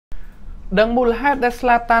Đừng mù hát để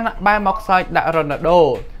Zlatan bay mọc soi đã Ronaldo.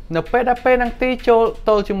 Nửa pê đá pê năng tí chô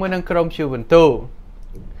tô cho mùi năng crom Juventus.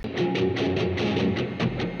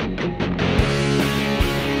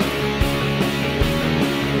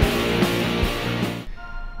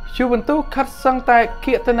 Juventus khát sân tại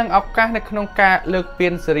kia tên năng ọc ca này không ca lược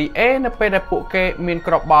viên Serie A nửa pê đá bộ kê miền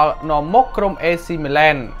crop ball nó mốc crom AC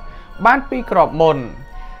Milan. Bán pi crop môn.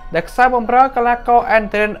 Đặc xa bóng rơ cả là có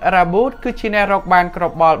abuot cứ chỉ nè rọc bàn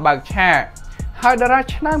crop ball bạc cha. Hai đá ra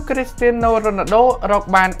chân Cristiano Ronaldo rọc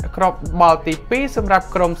bàn crop ball tí pi xâm rạp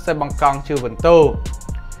crom xe bằng con Juventus.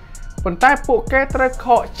 Phần tay bộ kê trời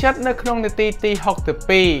khó chất nơi không nê tí học từ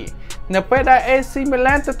pi. Nửa pê đá AC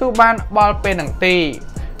Milan từ tù bàn ball pê nặng tí.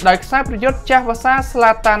 Đời xa bởi dốt chá và xa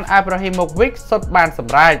Zlatan Ibrahimovic sốt bàn xâm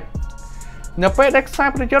rạch. Nửa pê đá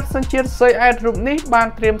xa bởi dốt sân chiến xây ai rụm ní bàn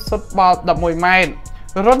triêm sốt ball đập mùi mẹn.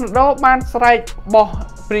 Ronaldo ban srek bỏ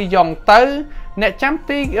priyong tới nẹ chăm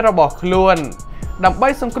tí ra bỏ luôn đập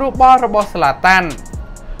bay sông cửu bò ra bỏ Zlatan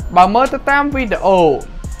bà mơ tới tam video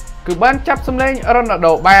cứ ban chấp xâm lên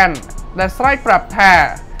Ronaldo ban để srek prap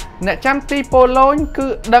thà nẹ chăm tí polo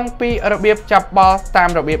cứ đăng pi ra biếp chập bò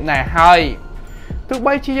tam ra biếp này hơi từ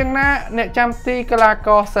bay chi dân na nẹ chăm tí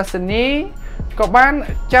Kalako Sasini có ban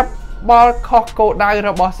chấp bò khó cổ đai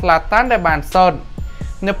ra bỏ Zlatan để bàn sơn.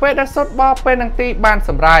 Nếu phép đã sốt bò phê năng tí ban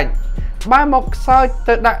xâm rạch. Ba mộc soi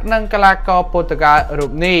tự đặt nâng cả là có Portugal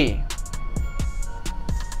rụp ni.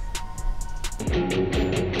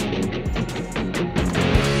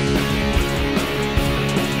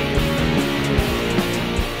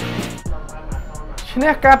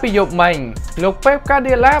 Nè ca bị dục mình. Lục phép ca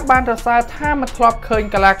địa lá ban ra xa tha mà thọc khơi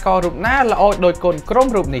cả là có rụp ná là ôi đôi cồn crom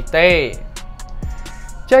rụp ni tê.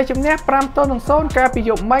 Chơi chấm nét pram tôn đồng xôn ca bị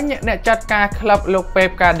dụng mấy nhẹ nẹ chặt ca club lục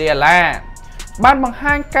pep ca địa la. Ban bằng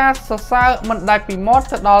hai ca sơ sơ mình đại bị mót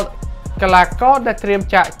thật đó cả là có đã triêm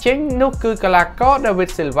trả chính nút cư cả là có David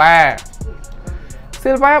Silva.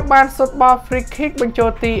 Silva ban sốt ball free kick bên chô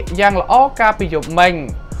tì dàng là ó ca bị dụng mình.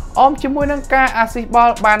 Ôm chứ mùi nâng ca assist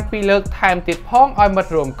ball ban bị lực thèm tiết phong oi mật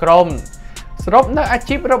ruộng crom. Srop nơi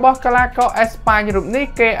achip robot Kalako Espany rụm ní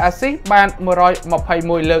kê assist ban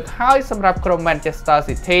 121 lực hơi xâm rạp crom Manchester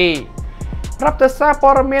City. Rạp tờ xa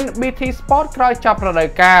bó miên BT Sport kroi chọc ra đời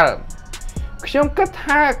cao. Chúng kết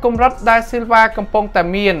hạ cùng rốt Đai Silva cầm pông tà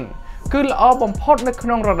miên. Cứ là ó bóng phốt nơi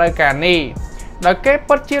khung ra đời cả ni. Đời kế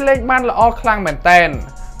bất chia lên ban là ó khlang mẹn tên.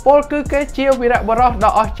 Paul cứ kế chiêu vì rạp bó rốt đó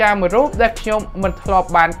ó cha mười rút để chúng mình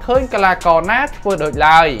thọp bàn khơi Kalako nát vừa đổi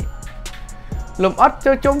lời. Lùm ớt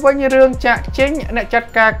cho chúng với như rương chạc chính nẹ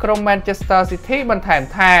chặt ca crom Manchester City bằng thèm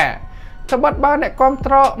thà. Thật bất bao nẹ con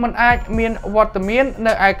trọ mình ai miên vọt miên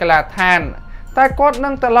nơi ai cả là than. Tai cốt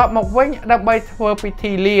nâng tờ lọ mộc vinh đã bay thua PT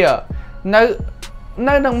lìa. Nơi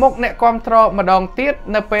nâng mục nẹ con trọ mà đòn tiết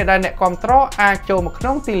nơi bê đài nẹ con trọ ai chô một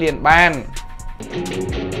nông tì liền bàn.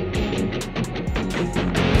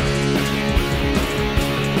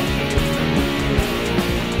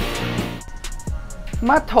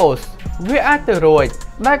 Matthaus vì ai từ rồi,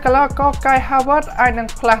 đây cả là có cái Havertz ai năng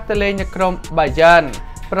plát tới lên nhà crom Bayern.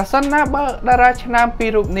 Và sân ná bơ đã ra cho nam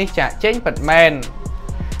pi rụp ní trả chênh bật men.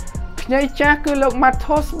 Nhây cha cứ lúc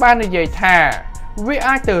Matthaus ban ở dây thà. Vì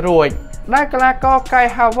ai từ rồi, đây cả là có cái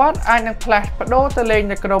Havertz ai năng plát bắt đô tới lên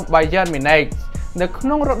nhà crom Bayern Munich. Được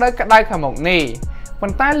nông rốt đây cả đây khả mộng ní.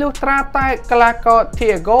 Phần tay lưu tra tay cả là có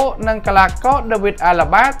Thiago nâng cả là có David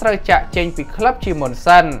Alaba trời trả chênh vì club chỉ một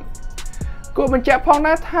sân. Cụ mình chạy phong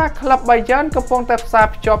nát tha club Bayern có phong tập xa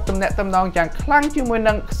chọc tầm nẹ tầm nông chẳng khăn chứ mùi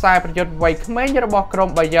nâng xàiประโยชน์ไว้ขมิ้นยาบอกกรม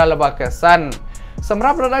Bayern และบอกกษันสำห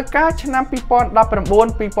รับฤดูกาลชนะปีปอนดับประมูล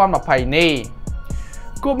ปีปอนมาภายนี้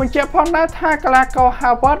กูมันเจ็บพอนได้ท่ากลาโกฮา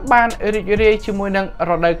วเวิร์ดบานริเรียชิมวยนัง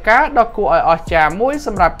ฤดูกาลดอกกูอจามวยส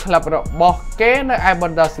ำหรับคลับระบอกเกในไอบั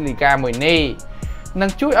นดาสลิกามวยนี้นัง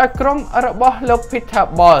ช่วยกรมระบอกลูกพีเตอ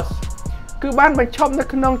ร์บอสคือบ้านบรรชมใน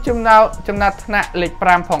ขนมจำนาธนาเล็กปร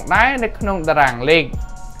ามผ่องได้ในขนมตารางเล็ก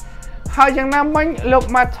หาอย่างนั้นมันลูก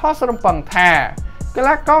มาทอสรมปังธากล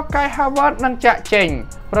าก็ไกฮาวเวิร์ดนังจะเจง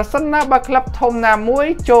ประสนาบักลับทมนามวย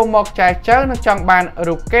โจมอกใจเจ้านังจังบาน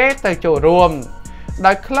รูเก้เตยโจรวมโด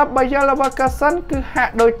ยคลับบายาลาบากาซันคือหา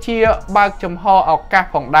โดยเชียบางจมหอออกกา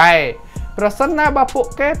ผ่องได้ประสนาบาปุ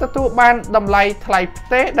เก้ตะตูบานดำไลไทย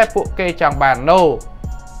เต้ได้ปุเก้จังบานโน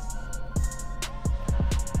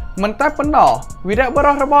มันตัดปัญหาวิดีโอบร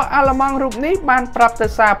อระบอาลมังรูปนี้บานปรับตะ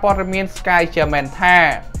ซาปอร์เมียนสกายเจอแมนท่า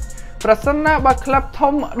ประสนาบักลับท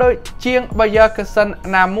มโดยเชียงบายากษัน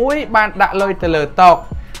นามวยบานดะเลยตะเลตอก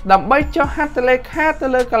ดำใบเจ้าฮัตเลค่าตะ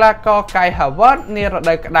เลกลากอไก่ฮาวเวิร์ดเนรไ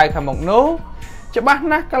ด้กระไดขมงนู้จะบ้าน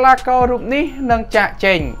นักกลากอรูปนี้นังจะเจ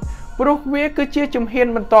งปลุกเวียคือเชี่ยจุ่มเฮียน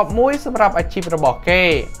มันตอบมวยสำหรับอาชีพระบอกเก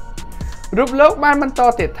รูปโลกบ้านมันต่อ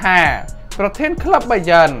เตะท่า ប្រធានក្លឹប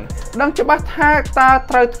Bayern ដឹងច្បាស់ថាតើ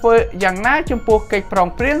ត្រូវធ្វើយ៉ាងណាចំពោះកិច្ចប្រឹង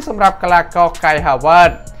ប្រែងសម្រាប់កីឡាករ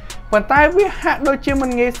Havertz ប៉ុន្តែវាហាក់ដូចជាមិ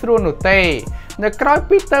នងាយស្រួលនោះទេនៅក្រោយ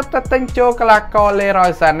ពីទៅតែទិញចូលកីឡាករ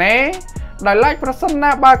Leroy Sané ដោយឡែកប្រសិនណា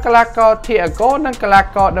បើកីឡាករ Thiago និងកីឡា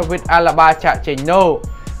ករ David Alaba ចាក់ចេញ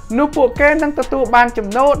នោះពួកគេនឹងទទួលបានចំ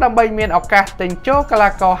ណូលដើម្បីមានឱកាសទិញចូលកីឡា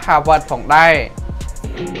ករ Havertz ផងដែរ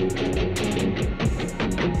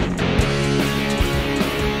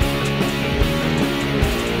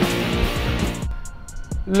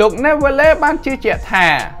លោក Neville បានជឿជាក់ថា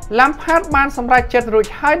Lampard បានសម្រេចចិត្តរួច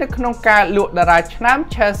ហើយនៅក្នុងការលក់តារាឆ្នាំ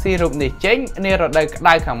Chelsea រូបនេះចេញនារដូវក្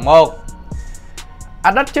តៅខាងមុខអ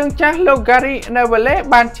តីតជើងចាស់លោក Gary Neville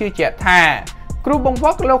បានជឿជាក់ថាគ្រូបង្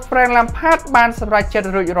វឹកលោក Frank Lampard បានសម្រេចចិត្ត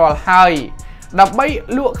រួចរាល់ហើយដើម្បី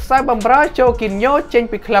លក់ខ្សែបម្រើ Jorginho ចេញ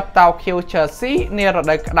ពីក្លឹបតោក្យូ Chelsea នារ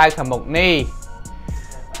ដូវក្តៅខាងមុខនេះ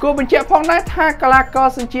គួរបញ្ជាក់ផងដែរថាកីឡាករ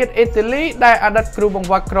សញ្ជាតិអ៊ីតាលីដែលអតីតគ្រូបង្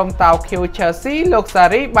វឹកក្រុមតោក្យូ Chelsea លោក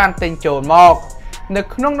Sarri បានទិញចូលមកនៅ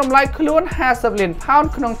ក្នុងតម្លៃខ្លួន50លានផោន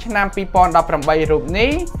ក្នុងឆ្នាំ2018រូប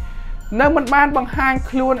នេះនៅមិនបានបង្ហាញ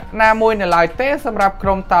ខ្លួនណាមួយនៅឡើយទេសម្រាប់ក្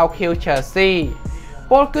រុមតោក្យូ Chelsea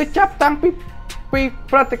ពលគឺចាប់តាំងពី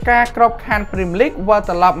ព្រឹត្តិការណ៍ក្របខ័ណ្ឌ Premier League វិល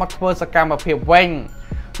ត្រឡប់មកធ្វើសកម្មភាពវិញ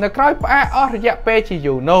នៅក្រោយផ្អាកអស់រយៈពេលជា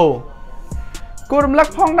យូរនោះគួររំលឹក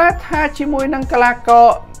ផងដែរថាជាមួយនឹងកីឡាករ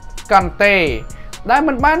កាន់តេដែល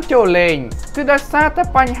មិនបានចូលលេងគឺដោយសារតែ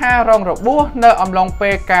បញ្ហារងរបួសនៅអំឡុងពេ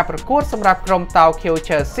លការប្រកួតសម្រាប់ក្រុមតោក្យូ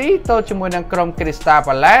Chelsea ទល់ជាមួយនឹងក្រុម Crystal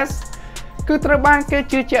Palace គឺត្រូវបានគេ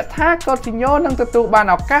ជឿជាក់ថា Coutinho នឹងទទួលបាន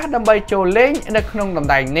ឱកាសដើម្បីចូលលេងនៅក្នុងតំ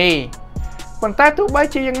ណែងនេះប៉ុន្តែទោះបី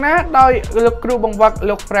ជាយ៉ាងណាដោយលោកគ្រូបង្វឹក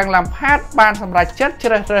លោក Frank Lampard បានសម្រេចចិត្តជ្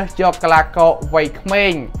រើសរើសយកកីឡាករវ័យក្មេ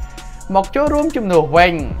ងមកចូលរួមជំនួសវិ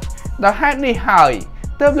ញដោយហេតុនេះហើយ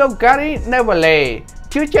ទើបលោក Gary Neville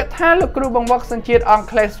ជឿជាក់ថាលោកគ្រូបង្វឹកសញ្ជាតិអង់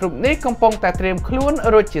គ្លេសរូបនេះកំពុងតែត្រៀមខ្លួន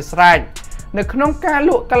រួចជាស្រេចនៅក្នុងការល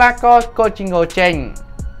ក់កីឡាករ Coutinho ចេញ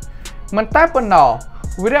មិនតែប៉ុណ្ណោះ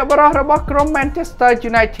វីរបុរសរបស់ក្រុម Manchester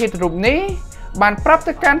United រូបនេះបានប្រាប់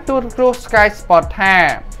ទៅកាន់ទូរទស្សន៍ Sky Sport ថា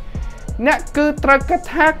អ្នកគឺត្រូវគិត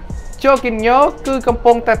ថា Jorginho គឺកំ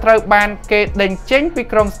ពុងតែត្រូវបានគេដេញចេញពី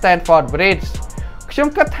ក្រុម Stamford Bridge ខ្ញុំ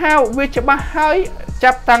គិតថាវាច្បាស់ហើយ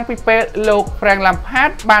ចាប់តាំងពីពេលលោក Frank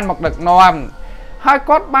Lampard បានមកដឹកនាំហើយ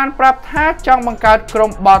គាត់បានប្រាប់ថាចង់បង្កើតក្រុ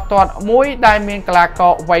មបាល់ទាត់មួយដែលមានកីឡាក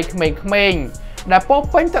រវ័យក្មេងៗដែលពោរ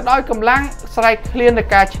ពេញទៅដោយកម្លាំងស្រែកឃ្លាននៃ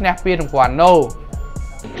ការឈ្នះពានរង្វាន់នោះ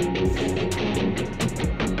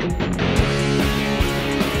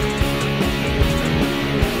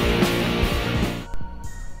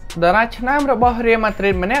តារាឆ្នាំរបស់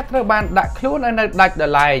R.Madrid ម្នាក់ត្រូវបានដាក់ខ្លួនឲ្យនៅដាច់ដោ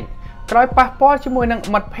យឡែកក្រោយប៉ះពាល់ជាមួយនឹង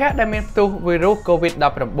មិត្តភ័ក្តិដែលមានផ្ទុះវីរុស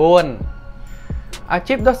COVID-19 អា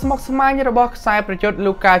ជីពដ៏ស្មុគស្មាញរបស់ខ្សែប្រយុទ្ធ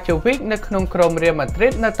Luka Jovic នៅក្នុងក្រុម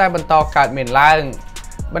R.Madrid នៅតែបន្តកើតមានឡើង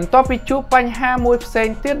បន្ទាប់ពីជួបបញ្ហាមួយផ្សេង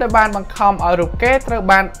ទៀតដែលបានបង្ខំឲ្យរូបគេត្រូវ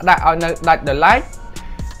បានដាក់ឲ្យនៅដាច់ដោយឡែក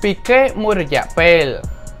ពីគេមួយរយៈពេល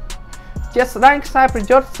ជាស្ដែងខ្សែប្រ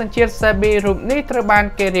យុទ្ធសញ្ជាតិ Serbia រូបនេះត្រូវបាន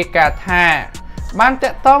គេរាយការណ៍ថាបានតា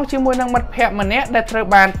ក់ទងជាមួយនឹងមិត្តភ័ក្តិម្នាក់ដែលត្រូវ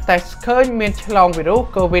បានតេស្តឃើញមានឆ្លងវីរុស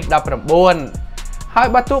COVID-19 ហើយ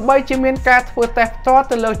បើទោះបីជាមានការធ្វើតេស្តផ្ទាល់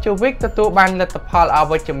ទៅលើ Jovic ទទួលបានលទ្ធផលអ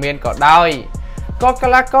វិជ្ជមានក៏ដោយក៏កី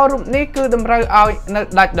ឡាកររូបនេះគឺតម្រូវឲ្យនៅ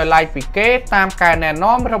ដាច់ដោយឡែកពីគេតាមការណែ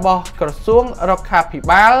នាំរបស់ក្រសួងរដ្ឋាភិ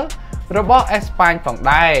បាលរបស់អេស្ប៉ាញផង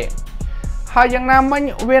ដែរហើយយ៉ាងណាមិញ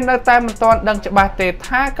វានៅតែមិនទាន់ដឹងច្បាស់ទេ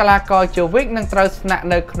ថាកីឡាករ Jovic នឹងត្រូវស្នាក់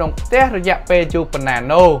នៅក្នុងផ្ទះរយៈពេលយូរប៉ុណ្ណា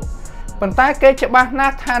នោះប៉ុន្តែគេច្បាស់ណា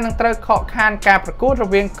ស់ថានឹងត្រូវខកខានការប្រកួតរ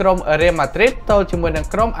វាងក្រុម R.Madrid ទល់ជាមួយនឹង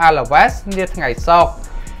ក្រុម Alaves នាថ្ងៃសុក្រ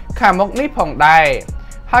ខាងមុខនេះផងដែរ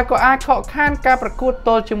ហើយក៏អាចខកខានការប្រកួតទ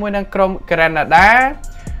ល់ជាមួយនឹងក្រុម Granada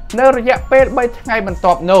នៅរយៈពេល3ថ្ងៃបន្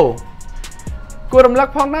ទាប់នោះគួររំលឹក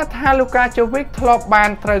ផងដែរថា Luka Jovic ធ្លាប់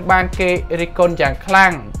ត្រូវបានគេរិះគន់យ៉ាងខ្លាំ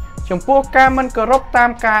ងចំពោះការមិនគោរពតា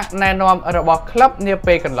មការណែនាំរបស់ក្លឹបនា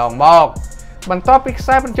ពេលកន្លងមកបន្ទាប់ពីខ្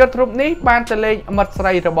សែប្រយុទ្ធរូបនេះបានទៅលេងមិត្តស្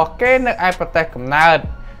រីរបស់គេនៅឯប្រទេសកំណើត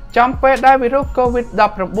ចំពេលដែលវីរុស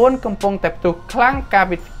COVID-19 កំពុងតែផ្ទុះខ្លាំងកាល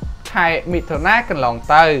ពីខែមិថុនាកន្លង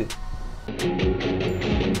ទៅ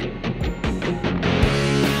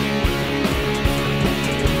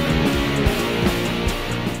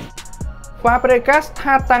Fabregas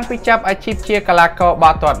ថាតាំងពីចាប់អាជីពជាកីឡាករបា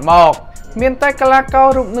ល់ទាត់មកមានតែកីឡាករ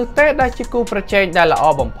រូបនោះទេដែលជាគូប្រជែងដែលល្អ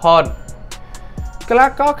បំផុតកីឡា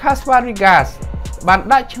ករ Fabregas បាន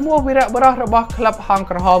ដាក់ឈ្មោះវីរបុរសរបស់ក្លឹបហង្ស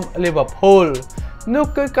ក្រហម Liverpool នោះ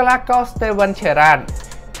គឺកីឡាករ Steven Gerrard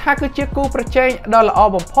ថាគឺជាគូប្រជែងដ៏ល្អ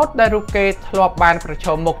បំផុតដែលរូបគេធ្លាប់បានប្រឈ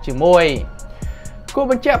មមុខជាមួយគូ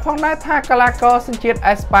បញ្ជាក់ផងដែរថាកីឡាករសញ្ជាតិ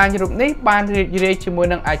អេស្ប៉ាញរូបនេះបានរីករាយជាមួយ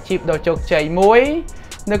នឹងអាជីពដ៏ជោគជ័យមួយ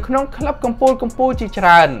នៅក្នុងក្លឹបកំពូលជាច្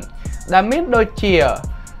រើនដែលមានដូចជា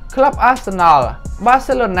ក្លឹប Arsenal,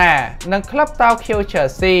 Barcelona និងក្លឹប Tokyo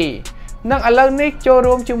Chelsea និងឥឡូវនេះចូល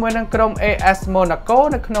រួមជាមួយនឹងក្រុម AS Monaco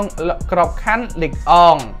នៅក្នុងក្របខ័ណ្ឌ Ligue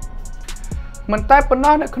 1 មិនតែប៉ុណ្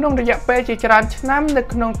ណោះនៅក្នុងរយៈពេលជាច្រើនឆ្នាំនៅ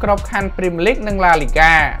ក្នុងក្របខ័ណ្ឌ Premier League និង La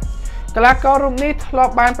Liga កីឡាកររូបនេះធ្លា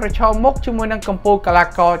ប់បានប្រឈមមុខជាមួយនឹងកំពូលកីឡា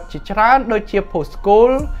ករជាច្រើនដូចជា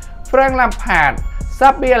Foodball, Frank Lampard,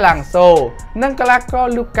 Xabi Alonso និងកីឡាករ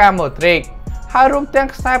Luka Modric ហើយរួមទាំង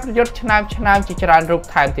ខ្សែប្រយុទ្ធឆ្នើមជាច្រើនរូប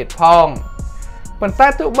ថែមទៀតផងប៉ុន្តែ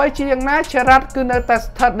ទោះបីជាយ៉ាងណាចរ៉ាត់គឺនៅតែ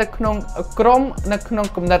ស្ថិតនៅក្នុងក្រុមនៅក្នុង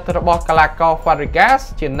គំនិតរបស់កីឡាករ Fabregas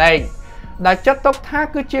ជានិច្ចដែលចាត់ទុកថា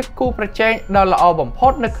គឺជាគូប្រជែងដ៏ល្អបំផុ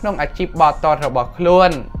តនៅក្នុងអាជីពបាល់ទាត់របស់ខ្លួ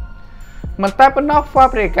នមិនតែប៉ុណ្ណោះ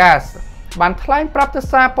Fabregas បានថ្លែងប្រាប់ទៅ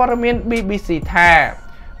សារព័ត៌មាន BBC ថា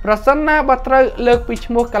ប្រសិនណាបើត្រូវលើកពី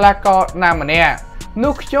ឈ្មោះកីឡាករណាម្នាក់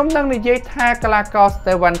នោះខ្ញុំនឹងនិយាយថាកីឡាករ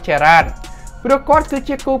Steven Gerrard ព្រោះគាត់គឺ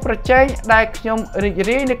ជាគូប្រជែងដែលខ្ញុំរីក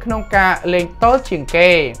រាយនៅក្នុងការលេងទល់ជាង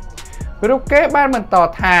គេរូបគេបានបន្ត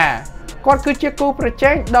ថាគាត់គឺជាគូប្រ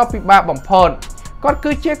ជែងដ៏ពិបាកបំផុតគាត់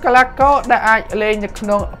គឺជាកីឡាករដែលអាចលេងនៅក្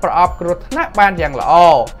នុងប្រអប់គ្រោះថ្នាក់បានយ៉ាងល្អ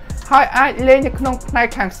ហើយអាចលេងនៅក្នុងផ្នែក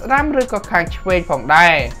ខាងស្ដាំឬក៏ខាងឆ្វេងផងដែ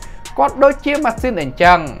រគាត់ដូចជាម៉ាស៊ីនអញ្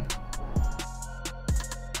ចឹង